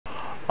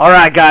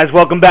Alright guys,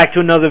 welcome back to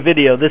another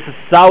video. This is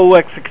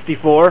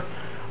SauX64.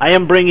 I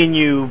am bringing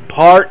you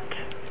part,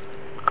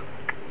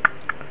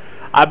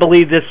 I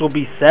believe this will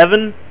be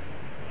 7.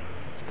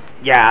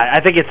 Yeah, I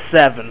think it's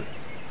 7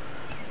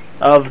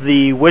 of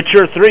the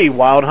Witcher 3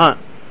 Wild Hunt.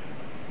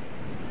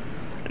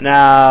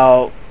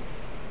 Now,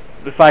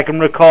 if I can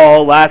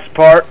recall, last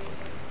part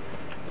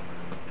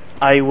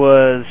I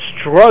was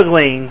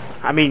struggling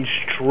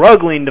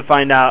to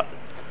find out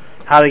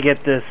how to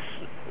get this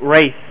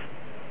wraith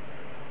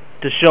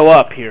to show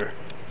up here.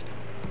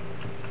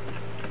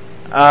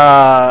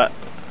 I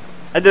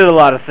did a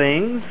lot of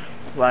things,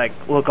 like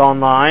look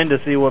online to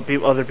see what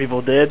other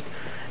people did,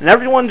 and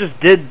everyone just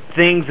did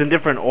things in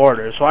different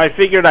orders. So I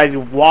figured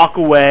I'd walk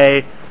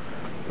away,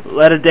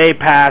 let a day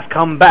pass,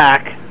 come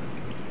back,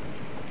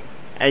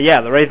 and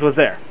yeah, the wraith was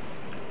there.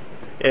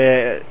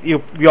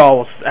 You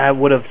all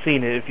would have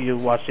seen it if you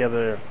watched the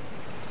other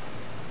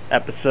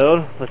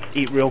episode. Let's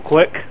eat real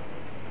quick,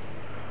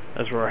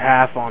 as we're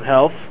half on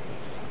health.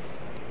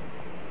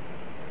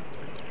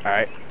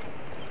 Alright.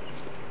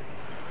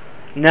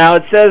 Now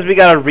it says we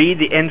gotta read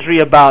the entry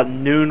about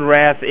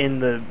Noonwrath in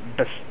the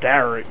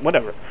Bastari,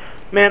 whatever.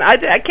 Man,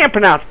 I can't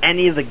pronounce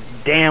any of the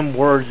damn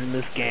words in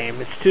this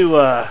game. It's too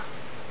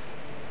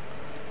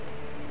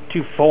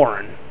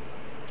foreign.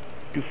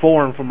 Too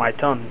foreign for my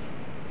tongue.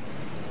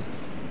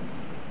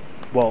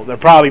 Well, they're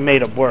probably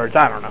made up words,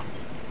 I don't know.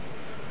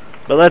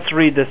 But let's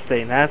read this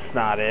thing. That's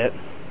not it.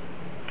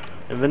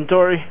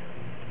 Inventory?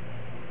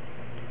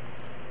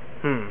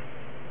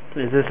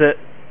 Is this it?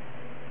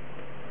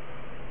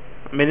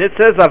 I mean, it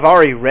says I've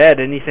already read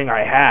anything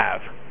I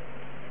have.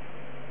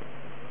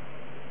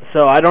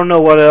 So I don't know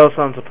what else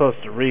I'm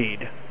supposed to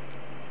read.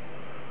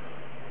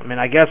 I mean,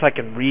 I guess I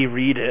can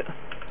reread it.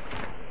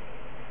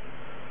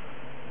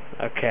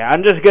 Okay,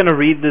 I'm just gonna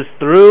read this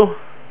through.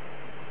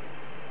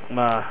 I'm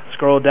gonna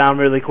scroll down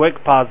really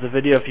quick, pause the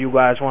video if you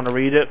guys want to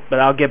read it,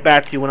 but I'll get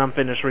back to you when I'm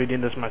finished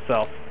reading this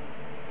myself.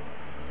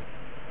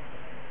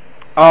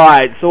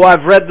 Alright, so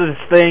I've read this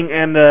thing,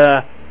 and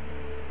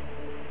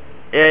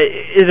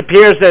it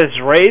appears that this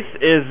wraith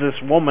is this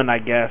woman, I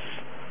guess,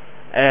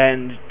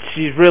 and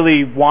she's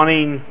really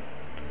wanting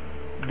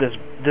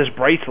this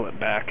bracelet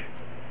back.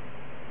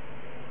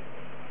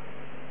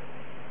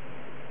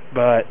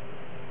 But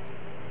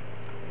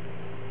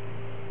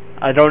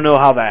I don't know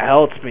how that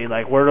helps me.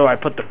 Like, where do I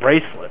put the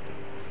bracelet?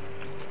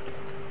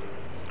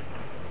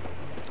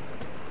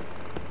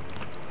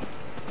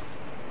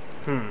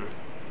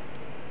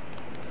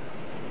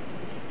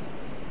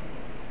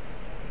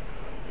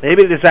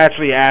 Maybe this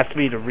actually asked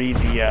me to read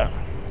the,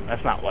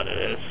 that's not what it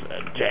is.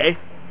 J?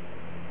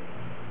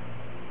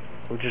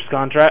 Witcher's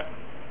contract?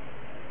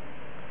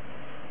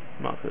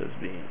 Mark is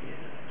being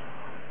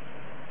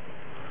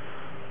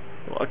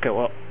used. Okay,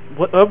 well,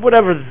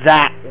 whatever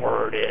that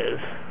word is.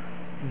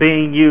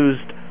 Being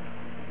used.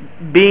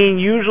 Being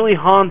usually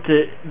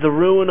haunted, the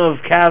ruin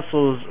of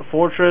castles,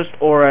 fortress,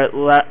 or as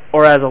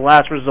a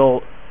last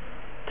result,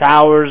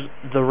 towers.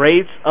 The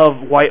wraiths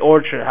of White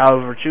Orchard,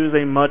 however, choose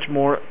a much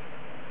more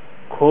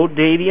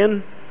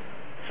quotidian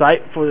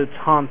site for its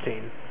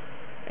haunting.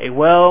 A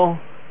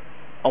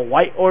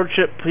White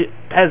Orchard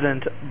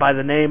peasant by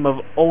the name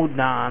of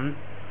Odnan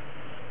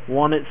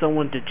wanted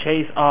someone to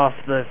chase off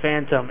the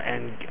phantom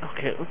and...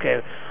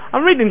 Okay.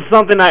 I'm reading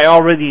something I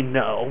already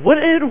know. What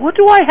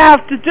do I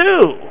have to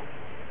do?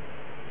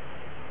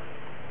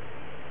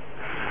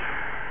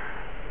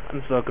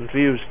 I'm so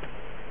confused.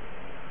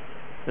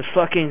 This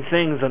fucking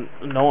thing's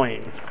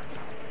annoying.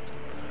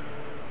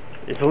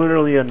 It's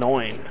literally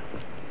annoying.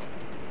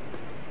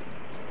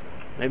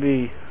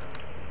 Maybe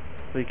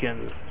we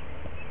can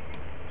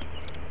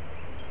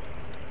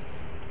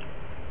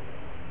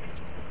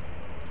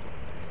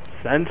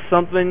sense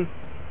something.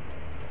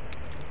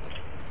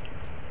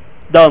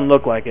 Doesn't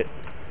look like it.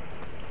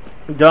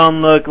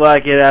 Don't look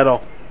like it at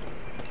all.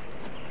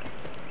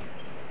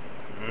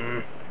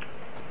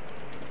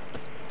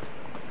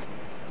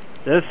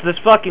 This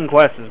fucking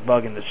quest is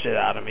bugging the shit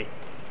out of me.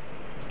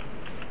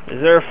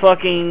 Is there a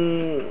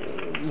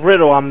fucking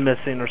riddle I'm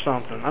missing or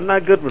something? I'm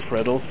not good with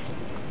riddles.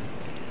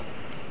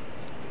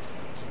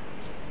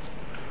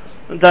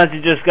 Sometimes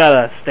you just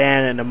gotta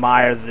stand and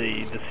admire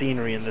the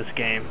scenery in this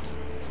game.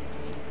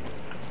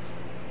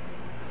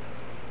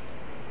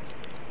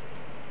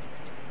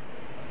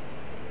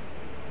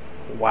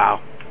 Wow.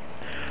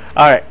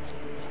 Alright.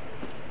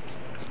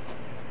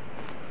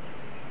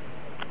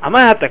 I'm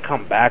gonna have to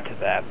come back to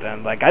that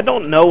then. Like, I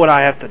don't know what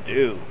I have to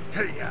do.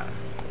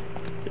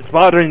 It's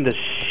bothering the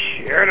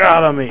shit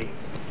out of me.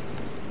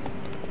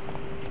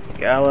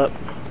 Gallop.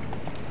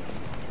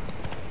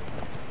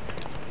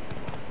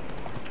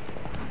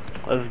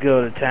 Let's go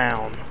to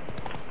town.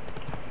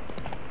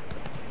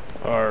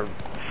 Or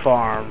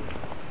farm.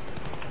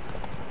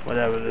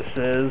 Whatever this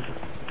is.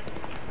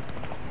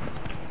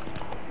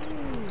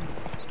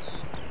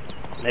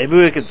 Maybe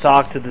we could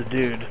talk to the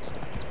dude.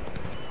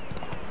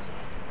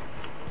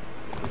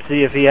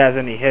 See if he has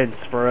any hints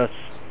for us.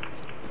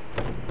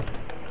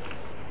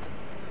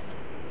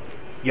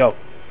 Yo.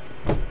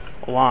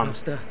 Hold on.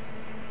 Master,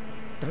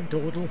 don't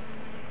dawdle.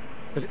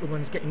 The little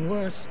one's getting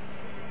worse.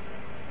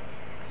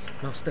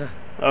 Master.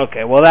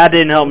 Okay, well that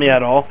didn't help me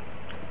at all.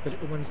 The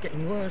little one's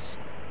getting worse.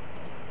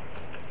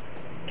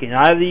 Can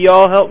either of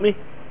y'all help me?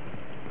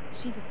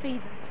 She's a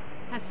fever.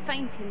 Has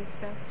fainting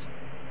spells.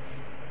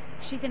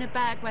 She's in a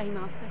bad way,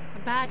 Master. A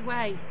bad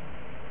way.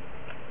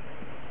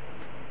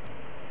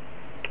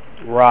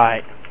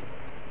 Right.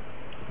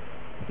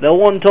 No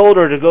one told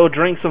her to go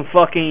drink some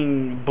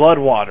fucking blood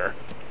water.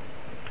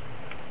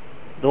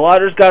 The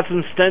water's got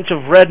some stench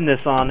of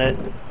redness on it.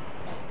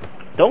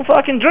 Don't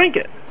fucking drink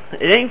it.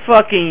 It ain't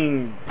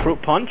fucking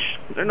fruit punch.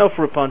 There's no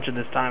fruit punch in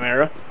this time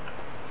era.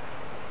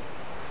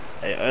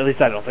 At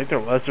least I don't think there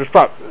was. There's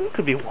probably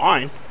could be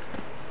wine.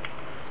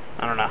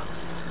 I don't know.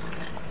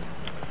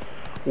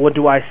 What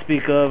do I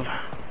speak of?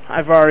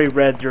 I've already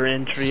read your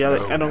entry.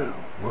 I don't.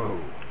 Whoa.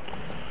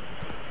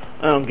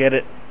 I don't get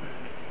it.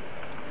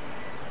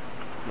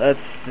 Let's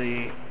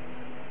see.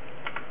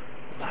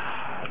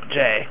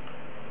 J.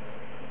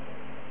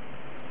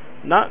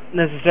 Not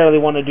necessarily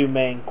want to do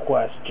main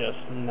quest just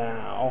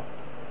now.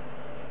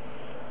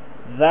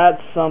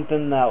 That's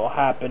something that will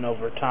happen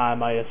over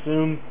time, I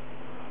assume.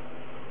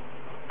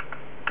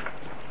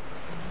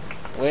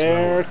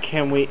 Where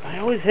can we... I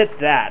always hit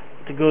that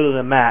to go to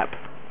the map,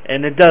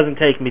 and it doesn't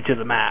take me to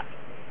the map.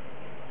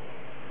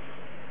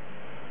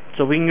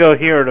 So we can go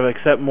here to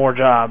accept more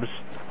jobs,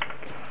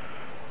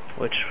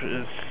 which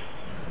is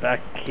back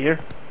here.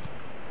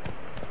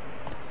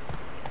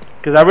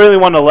 Because I really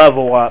want to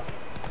level up.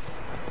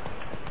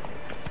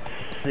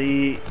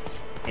 See...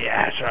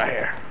 Yeah, it's right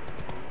here.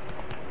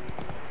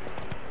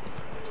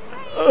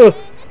 Ugh.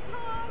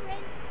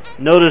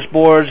 Notice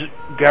boards.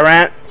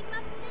 Garrett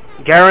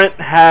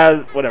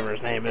has, whatever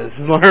his name is,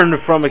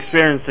 learned from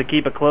experience to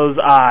keep a close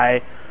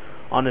eye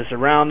on his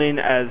surrounding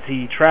as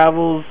he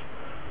travels.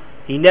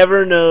 He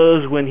never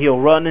knows when he'll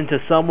run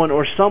into someone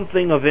or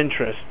something of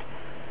interest.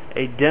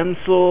 A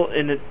damsel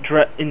in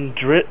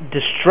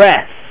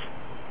distress.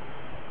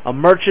 A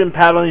merchant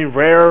paddling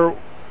rare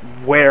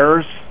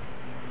wares.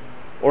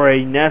 Or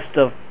a nest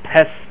of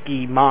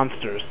pesky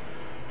monsters.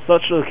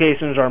 Such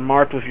locations are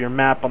marked with your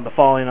map on the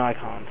following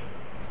icons.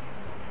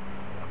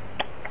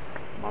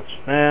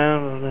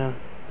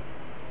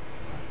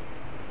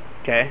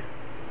 Okay.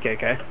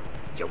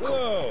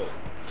 Whoa.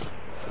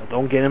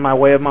 Don't get in my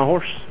way of my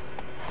horse.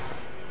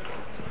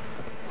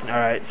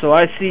 Alright, so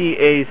I see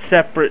a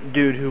separate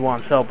dude who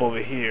wants help over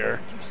here.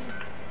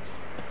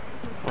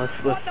 Let's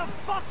What the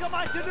fuck am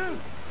I to do?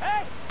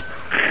 Eh?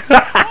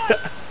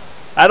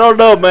 I don't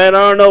know, man.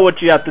 I don't know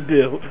what you have to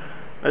do.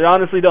 I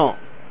honestly don't.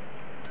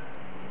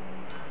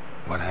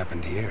 What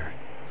happened here?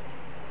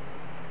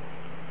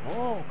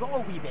 Oh, got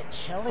a wee bit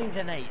chilly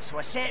the night, so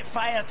I set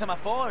fire to my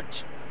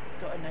forge.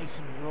 Got it nice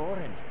and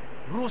roaring.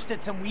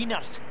 Roasted some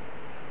wieners.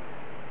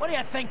 What do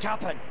you think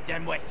happened,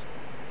 dimwit?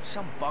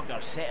 Some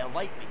bugger set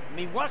alight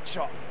me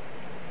workshop.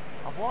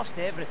 I've lost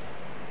everything.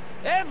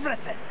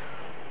 Everything!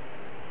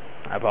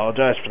 I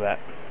apologize for that.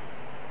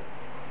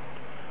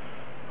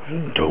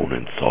 Don't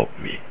insult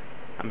me.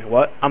 I mean,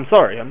 what? I'm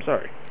sorry.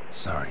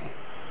 Sorry.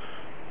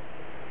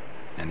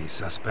 Any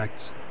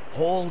suspects?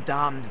 Whole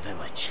damned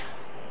village.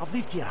 I've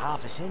lived here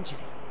half a century.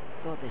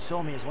 Thought they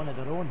saw me as one of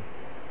their own.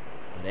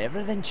 But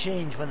everything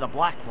changed when the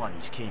Black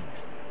Ones came.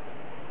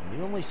 I'm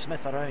the only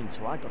smith around,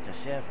 so I got to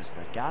service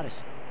their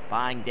garrison.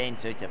 Bang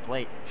dents out of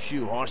plate,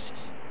 shoe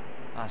horses.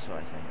 That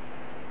sort of thing.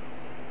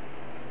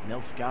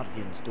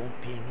 Nilfgaardians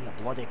don't pay me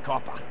a bloody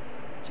copper.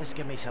 Just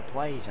give me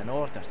supplies and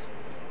orders.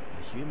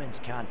 The humans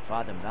can't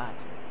fathom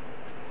that.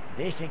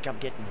 They think I'm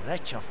getting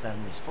rich off their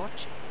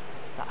misfortune.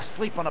 That I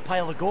sleep on a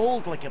pile of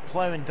gold like a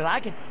ploughing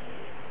dragon.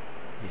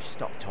 They've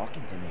stopped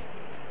talking to me.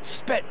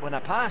 Spit when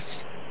I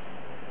pass.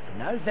 And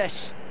now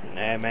this.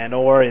 Nah, man,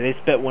 don't worry. They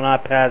spit when I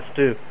pass,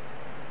 too.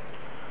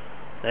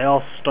 They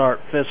all start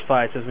fist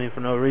fights with me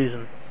for no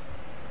reason.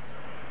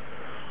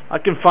 I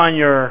can find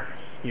your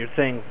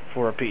thing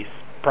for a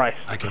price.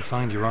 I can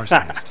find your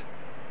arsonist,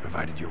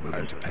 provided you're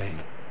willing to pay.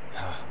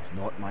 I've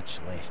not much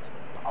left,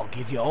 but I'll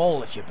give you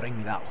all if you bring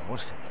me that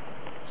horse in,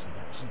 so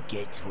that he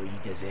gets what he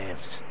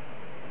deserves.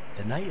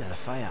 The night of the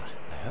fire,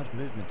 I heard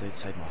movement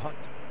outside my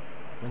hut.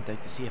 Went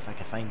out to see if I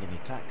could find any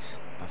tracks,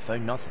 but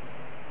found nothing.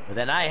 But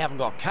then I haven't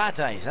got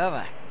cat eyes, have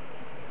I?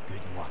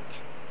 Good luck.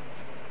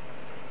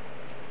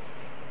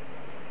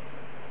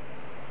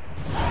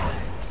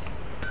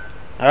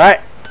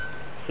 Alright.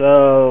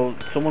 So,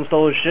 someone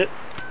stole his shit,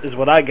 is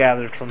what I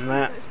gathered from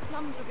that.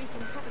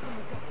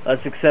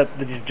 Let's accept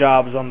these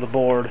jobs on the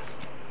board.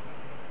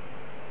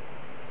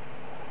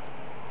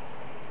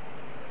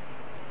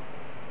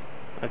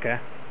 Okay.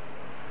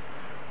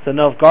 So,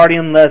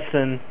 Nilfgaardian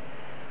lesson.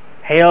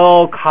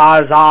 Hail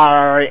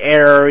Khazar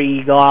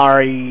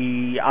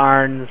Erigari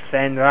Arn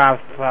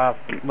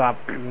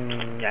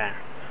yeah.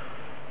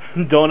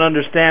 Don't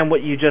understand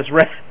what you just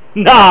read?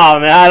 Nah,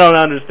 man, I don't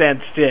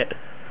understand shit.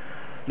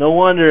 No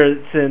wonder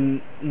it's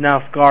in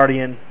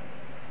Nilfgaardian.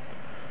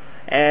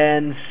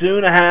 And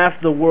soon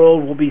half the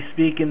world will be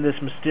speaking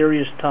this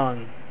mysterious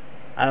tongue.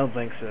 I don't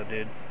think so,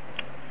 dude.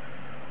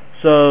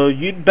 So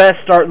you'd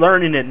best start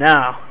learning it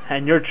now.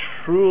 and your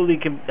truly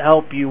can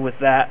help you with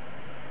that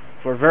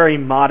for a very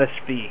modest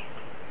fee.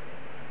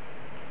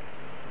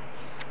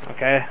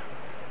 Okay?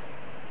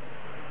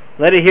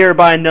 Let it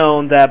hereby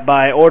known that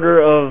by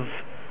order of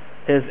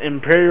His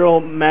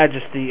Imperial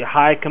Majesty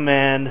High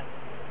Command...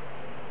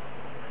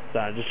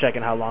 Sorry, just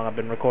checking how long I've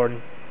been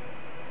recording.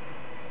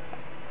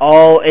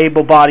 All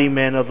able-bodied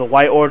men of the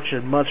White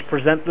Orchard must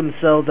present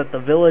themselves at the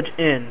village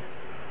inn,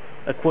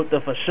 equipped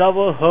with a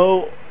shovel,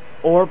 hoe,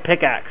 or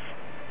pickaxe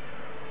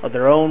of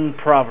their own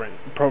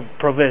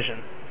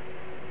provision.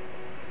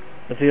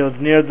 The fields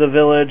near the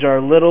village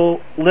are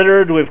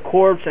littered with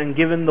corpses, and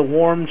given the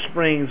warm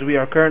springs we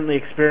are currently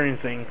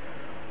experiencing,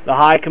 the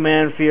High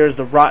Command fears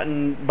the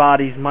rotten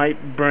bodies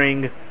might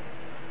bring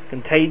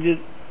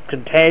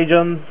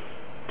contagion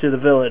to the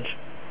village.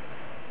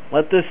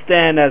 Let this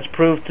stand as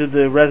proof to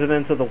the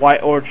residents of the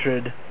White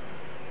Orchard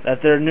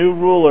that their new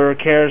ruler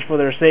cares for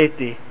their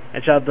safety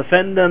and shall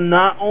defend them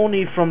not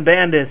only from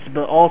bandits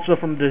but also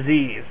from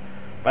disease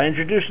by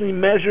introducing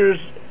measures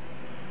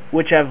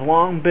which have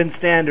long been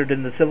standard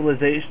in the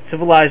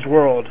civilized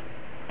world.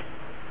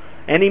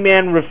 Any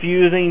man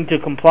refusing to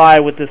comply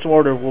with this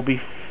order will be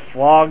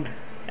flogged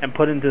and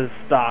put into the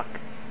stock.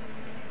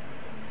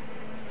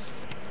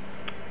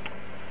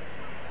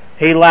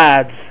 Hey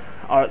lads,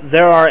 are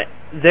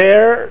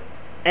there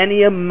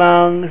any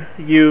among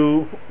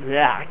you...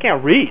 Yeah, I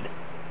can't read.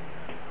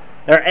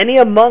 Are any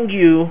among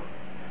you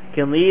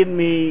can lead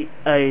me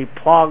a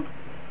plug...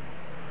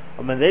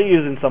 I mean, they're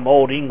using some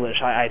old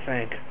English, I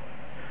think.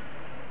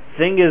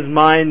 Thing is,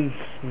 mine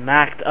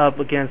smacked up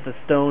against a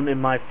stone in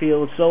my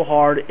field so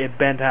hard it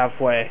bent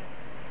halfway.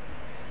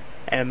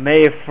 And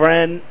may a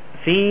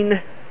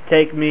fiend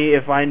take me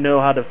if I know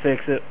how to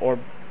fix it, or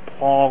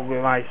plug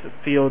my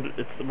field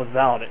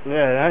without it.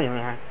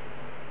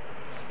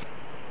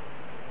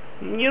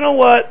 You know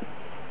what?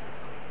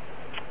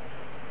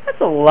 That's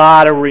a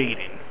lot of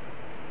reading.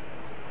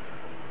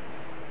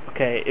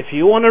 Okay, if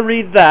you want to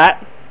read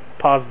that,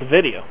 pause the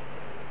video.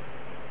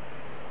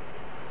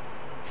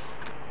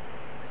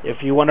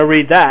 If you want to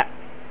read that,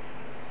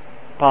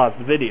 pause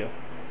the video.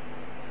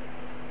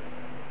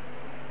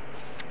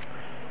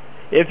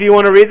 If you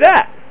want to read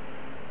that,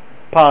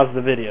 pause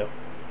the video.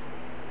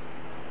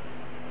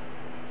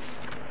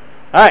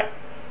 Alright.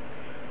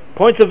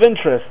 Points of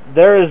interest.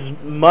 There is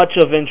much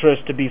of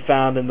interest to be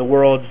found in the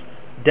world's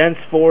dense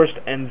forest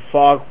and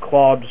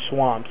fog-clogged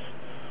swamps.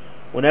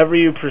 Whenever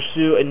you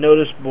pursue a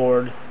notice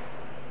board,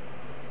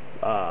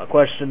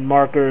 question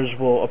markers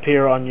will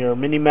appear on your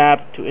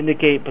mini-map to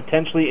indicate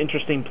potentially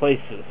interesting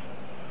places.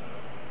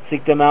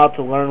 Seek them out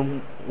to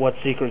learn what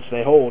secrets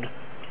they hold.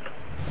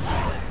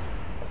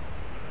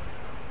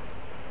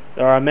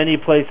 There are many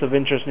places of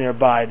interest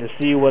nearby. To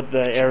see what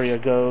the area,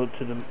 go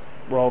to the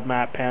world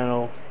map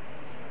panel,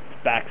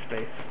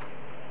 backspace.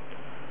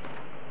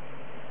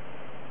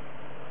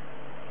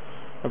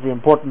 Every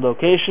important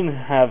location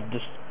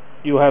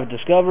you have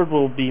discovered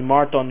will be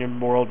marked on your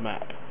world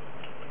map.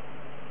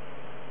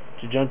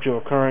 To jump to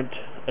a current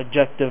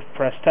objective,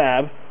 press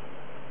tab.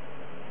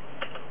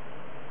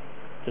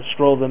 To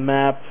scroll the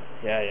map,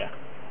 Your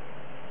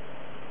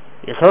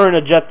current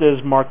objective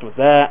is marked with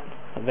that.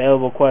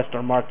 Available quests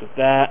are marked with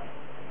that.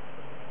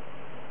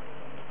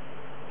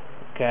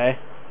 Okay.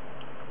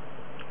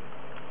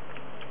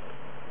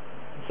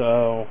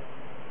 So,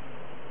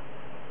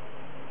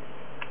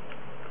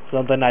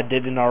 something I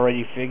didn't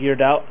already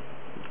figured out.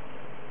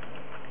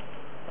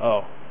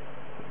 Oh,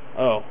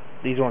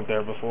 these weren't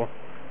there before.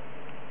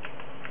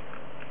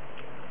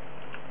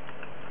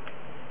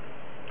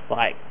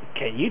 Like,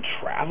 can you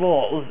travel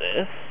all of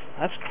this?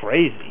 That's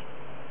crazy.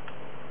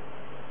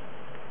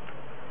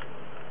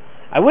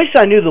 I wish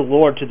I knew the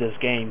lore to this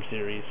game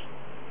series.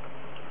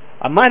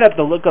 I might have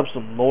to look up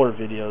some lore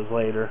videos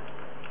later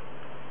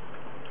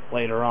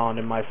on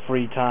in my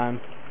free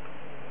time,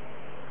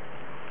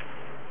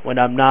 when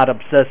I'm not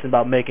obsessing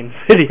about making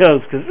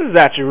videos, because this is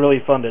actually really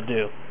fun to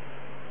do.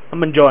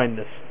 I'm enjoying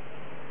this.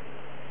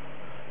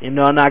 Even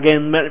though I'm not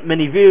getting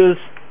many views,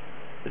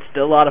 it's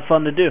still a lot of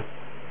fun to do.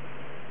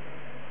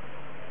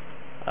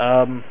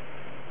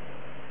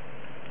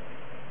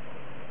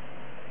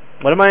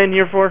 What am I in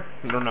here for?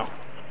 I don't know.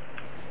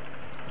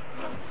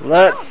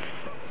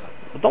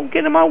 Don't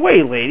get in my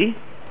way, lady.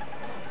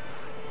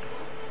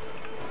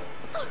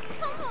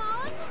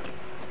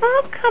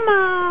 Oh, come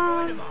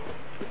on.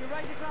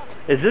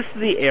 Is this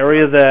the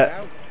area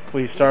that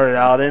we started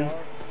out in? I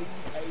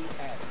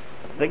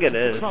think it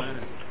is.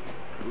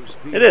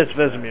 It is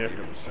Vesemir.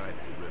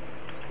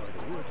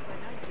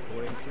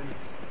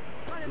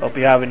 Hope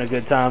you're having a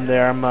good time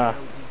there. I'm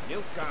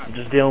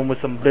just dealing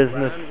with some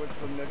business.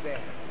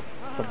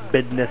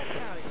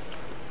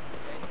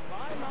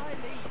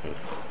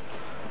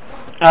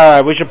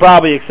 Alright, we should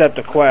probably accept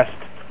a quest.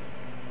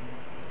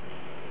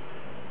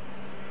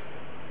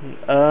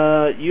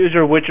 Use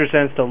your Witcher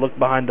sense to look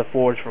behind the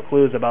forge for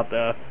clues about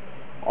the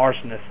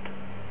arsonist.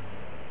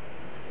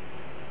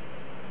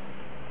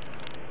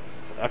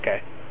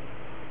 Okay.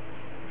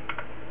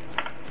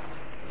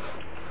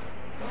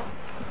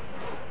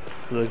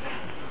 Look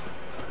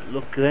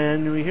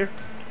then, we here.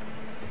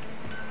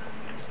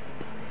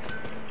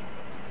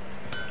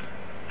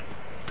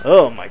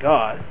 Oh my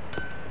god.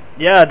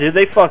 Yeah, dude,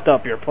 they fucked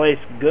up your place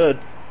good.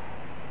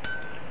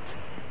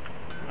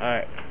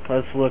 Alright,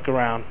 let's look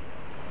around.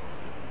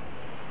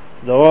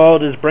 The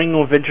world is brimming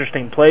with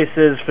interesting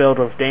places, filled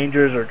with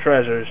dangers or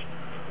treasures.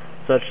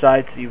 Such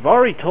sights, you've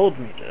already told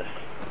me this.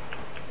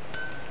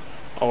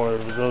 Or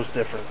was those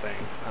different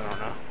things? I don't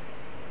know.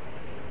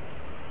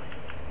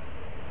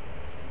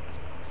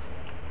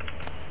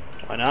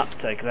 Why not?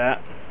 Take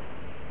that.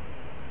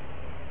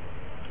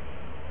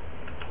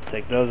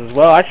 Take those as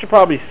well. I should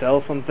probably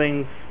sell some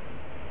things.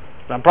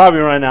 I'm probably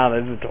running out of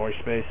inventory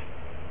space.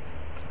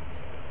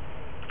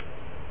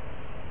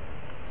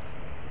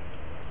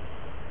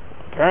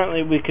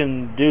 Apparently we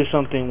can do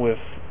something with...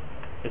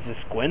 Is this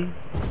Gwen?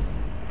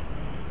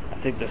 I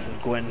think this is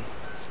Gwen.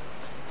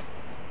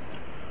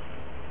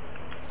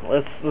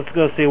 Let's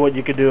go see what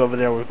you can do over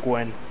there with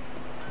Gwen.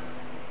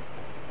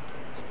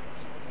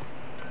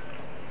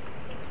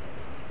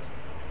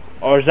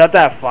 Or is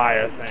that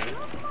fire thing?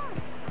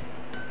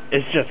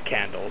 It's just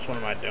candles. What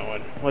am I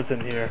doing? What's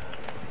in here?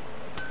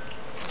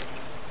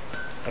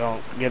 I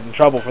don't get in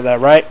trouble for that,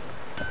 right?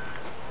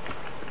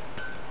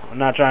 I'm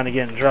not trying to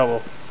get in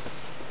trouble.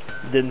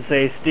 Didn't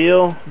say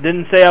steal.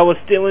 Didn't say I was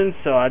stealing,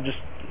 so I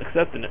just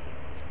accepted it.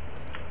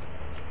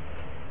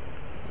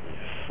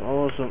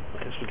 Follow some.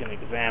 I guess we can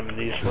examine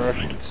these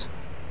first.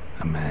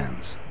 A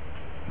man's.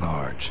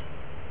 Large.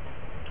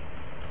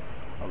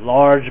 A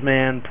large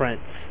man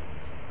prints.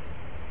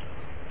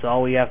 That's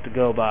all we have to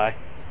go by.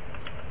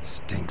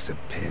 Stinks of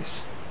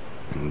piss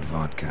and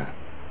vodka.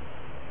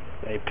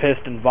 A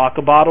pissed and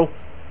vodka bottle.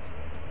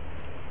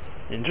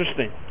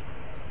 Interesting.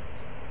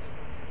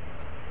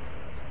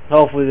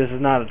 Hopefully this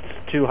is not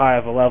too high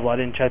of a level. I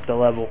didn't check the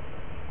level.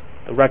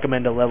 The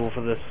recommended level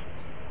for this.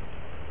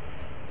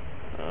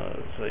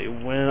 So you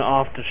went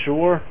off the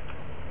shore.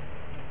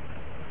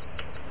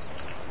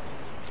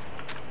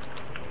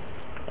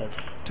 Let's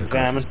Took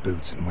off his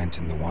boots and went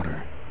in the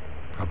water.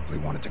 Probably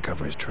wanted to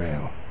cover his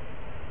trail.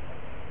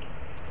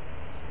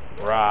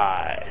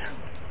 Right.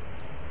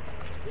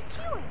 It's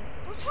you.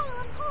 I'll swallow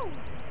them whole.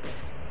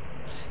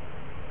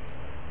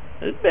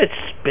 This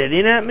bitch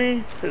spitting at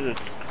me? There's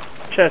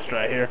a chest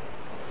right here.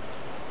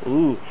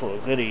 Ooh, full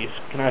of goodies.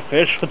 Can I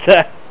fish with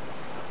that?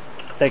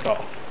 Take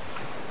off.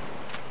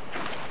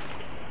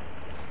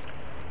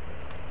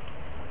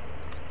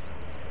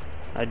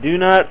 I do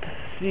not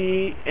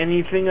see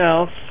anything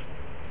else.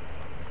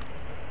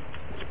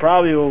 It's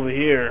probably over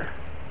here.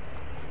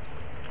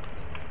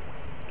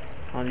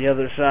 On the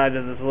other side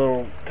of this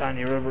little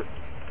tiny river.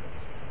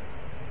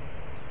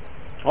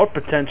 Or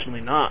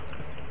potentially not.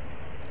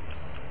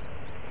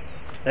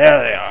 There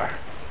they are.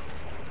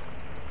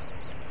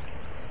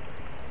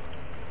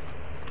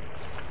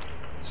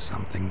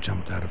 Something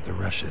jumped out of the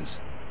rushes.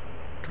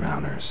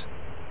 Drowners.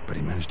 But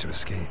he managed to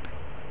escape.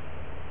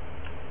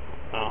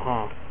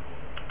 Uh-huh.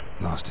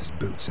 Lost his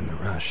boots in the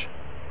rush.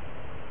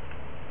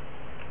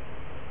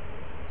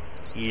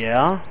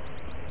 Yeah?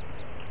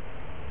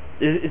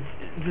 It's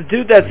the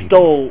dude that Bleeding,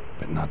 stole...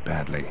 but not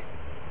badly.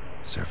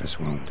 Surface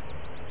wound.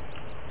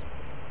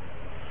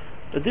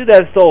 The dude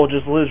that stole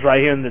just lives right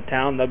here in the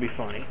town. That'd be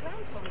funny.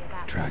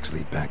 Tracks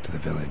lead back to the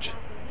village.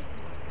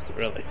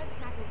 Really?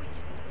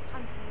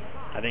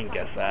 I didn't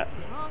guess that.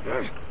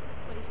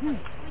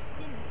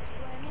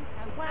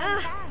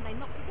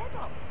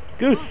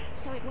 Goose.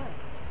 So it worked.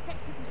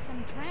 Except it was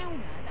some drowner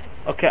that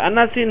had Okay, I'm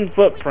not seeing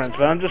footprints,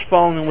 but I'm just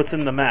following what's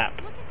in the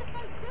map. What did the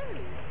folk do?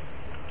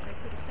 They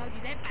could have sewed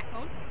his head back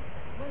on.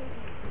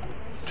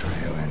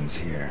 Trail ends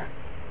here,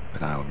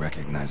 but I'll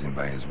recognize him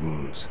by his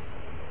wounds.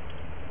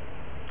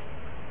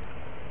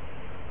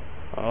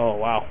 Oh,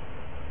 wow.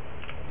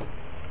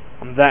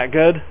 I'm that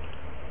good?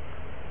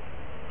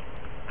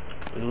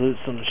 We loot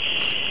some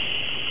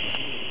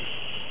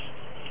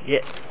yeah.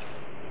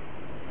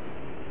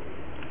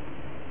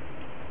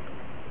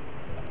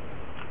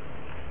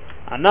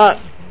 I'm not.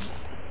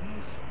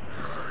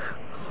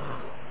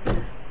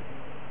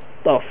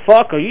 The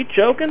fuck? Are you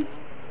choking?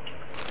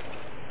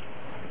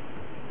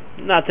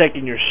 I'm not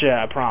taking your shit,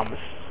 I promise.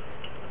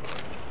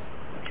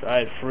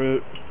 Dried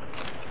fruit.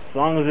 As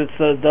long as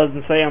it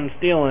doesn't say I'm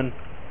stealing,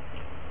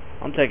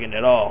 I'm taking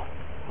it all.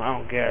 I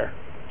don't care.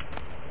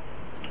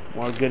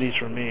 More goodies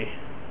for me.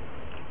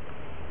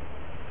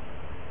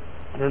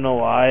 I don't know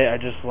why, I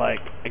just like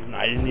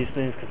igniting these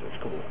things because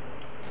it's cool.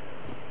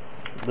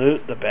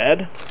 Loot the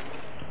bed.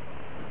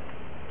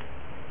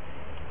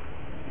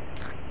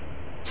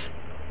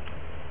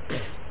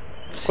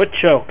 Quit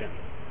choking.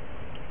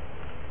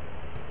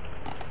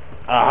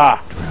 Aha.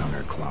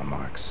 Drowner claw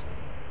marks.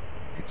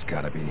 It's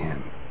gotta be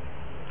him.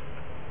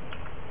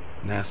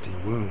 Nasty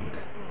wound.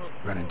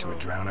 Run into a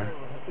drowner.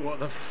 What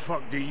the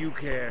fuck do you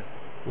care?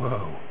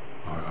 Whoa.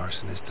 Our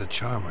arsonist's a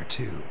charmer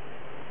too.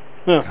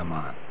 Huh. Come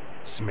on.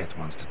 Smith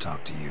wants to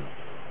talk to you.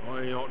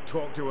 I ain't not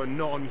talk to a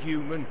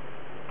non-human.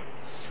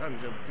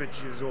 Sons of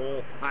bitches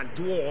all, and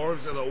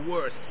dwarves are the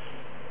worst.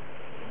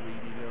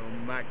 Greedy little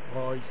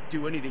magpies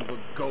do anything for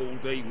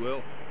gold, they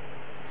will.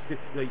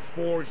 They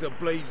forge the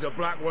blades the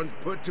black ones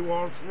put to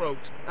our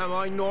throats. Am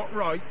I not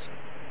right?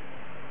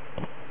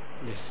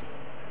 Listen,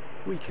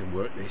 We can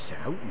work this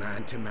out,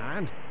 man to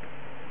man.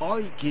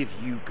 I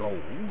give you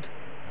gold,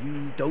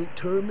 you don't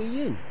turn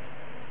me in.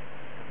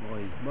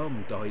 My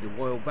mum died a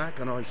while back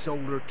and I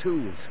sold her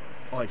tools.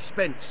 I've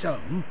spent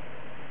some,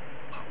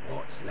 but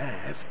what's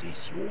left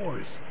is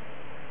yours.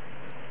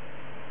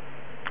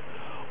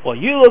 Well,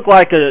 you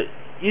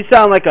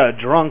sound like a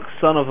drunk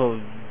son of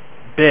a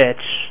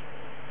bitch.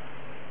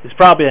 He's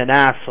probably an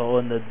asshole,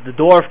 and the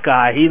dwarf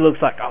guy, he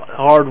looks like a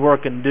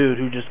hard-working dude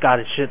who just got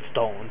his shit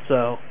stolen,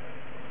 so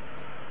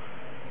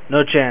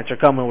no chance, you're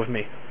coming with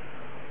me.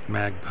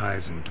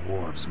 Magpies and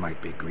dwarves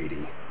might be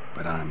greedy,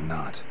 but I'm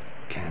not.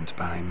 Can't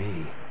buy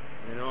me.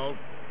 And I'll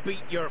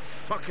beat your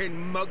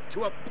fucking mug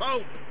to a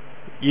pulp.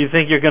 You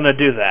think you're gonna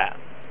do that?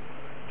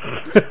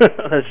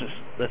 That's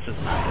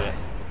just not it.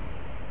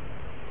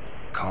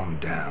 Calm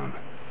down.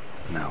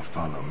 Now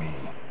follow me.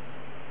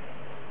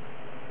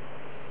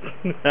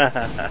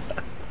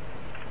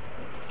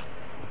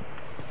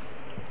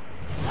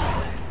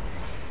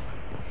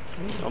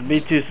 Don't be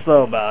too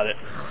slow about it.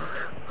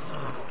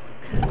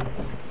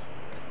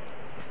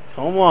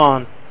 Come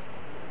on.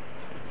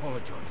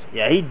 Apologize.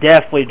 Yeah, he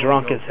definitely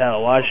drunk as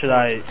hell. Why should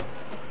I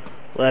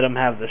let him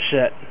have the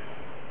shit?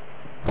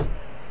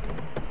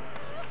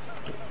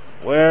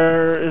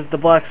 Where is the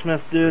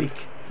blacksmith dude?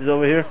 He's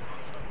over here.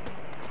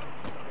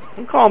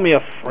 Don't call me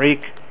a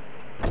freak.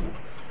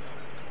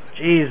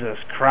 Jesus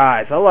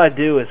Christ. All I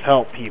do is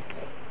help people.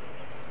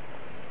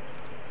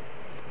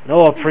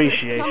 No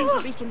appreciation.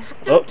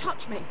 Don't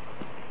touch me.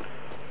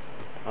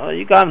 Oh,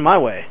 you got in my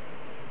way.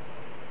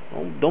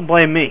 Don't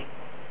blame me.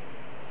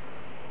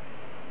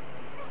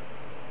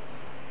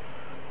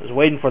 I was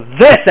waiting for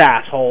this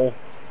asshole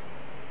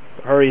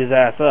to hurry his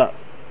ass up.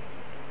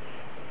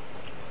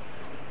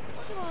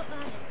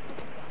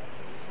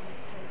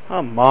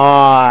 Come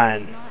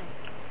on.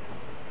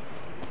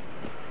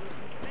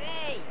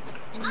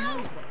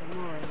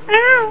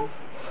 Ow.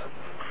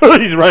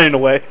 He's running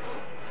away.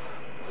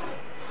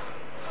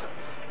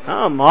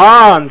 Come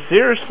on,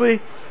 seriously?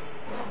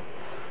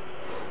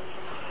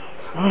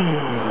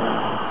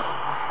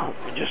 Let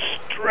me just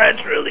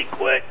stretch really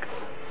quick.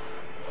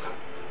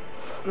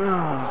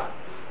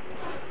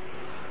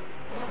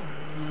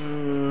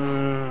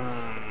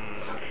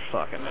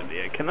 Fucking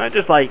idiot. Can I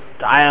just like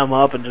tie him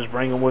up and just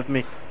bring him with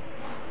me?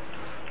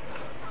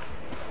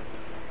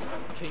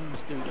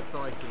 Kings do the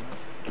fighting.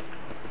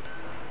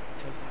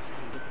 Peasants do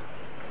the...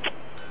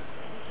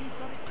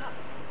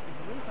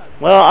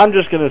 Well, I'm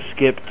just gonna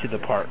skip to the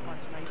part